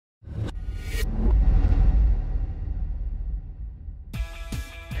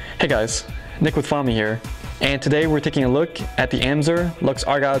Hey guys, Nick with Fami here, and today we're taking a look at the Amzer Luxe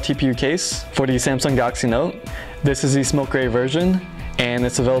Argyle TPU case for the Samsung Galaxy Note. This is the smoke gray version, and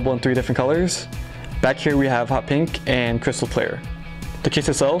it's available in 3 different colors. Back here we have hot pink and crystal clear. The case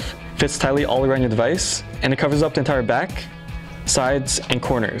itself fits tightly all around your device, and it covers up the entire back, sides, and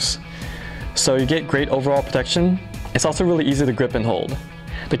corners. So you get great overall protection. It's also really easy to grip and hold.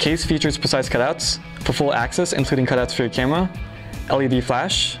 The case features precise cutouts for full access, including cutouts for your camera, LED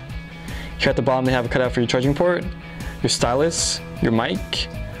flash. Here at the bottom they have a cutout for your charging port, your stylus, your mic,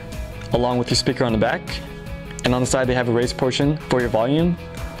 along with your speaker on the back. And on the side they have a raised portion for your volume,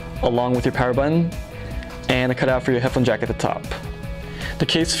 along with your power button, and a cutout for your headphone jack at the top. The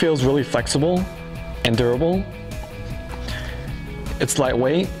case feels really flexible and durable. It's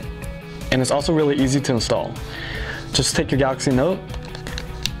lightweight, and it's also really easy to install. Just take your Galaxy Note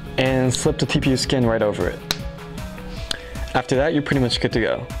and slip the TPU skin right over it. After that, you're pretty much good to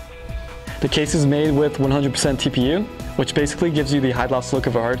go. The case is made with 100% TPU, which basically gives you the high-gloss look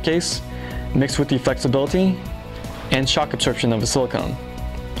of a hard case, mixed with the flexibility and shock absorption of a silicone.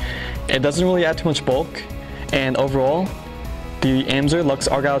 It doesn't really add too much bulk, and overall, the Amzer Luxe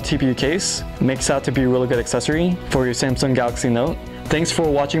Argyle TPU case makes out to be a really good accessory for your Samsung Galaxy Note. Thanks for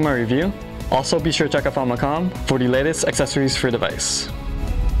watching my review. Also, be sure to check out Fami.com for the latest accessories for your device.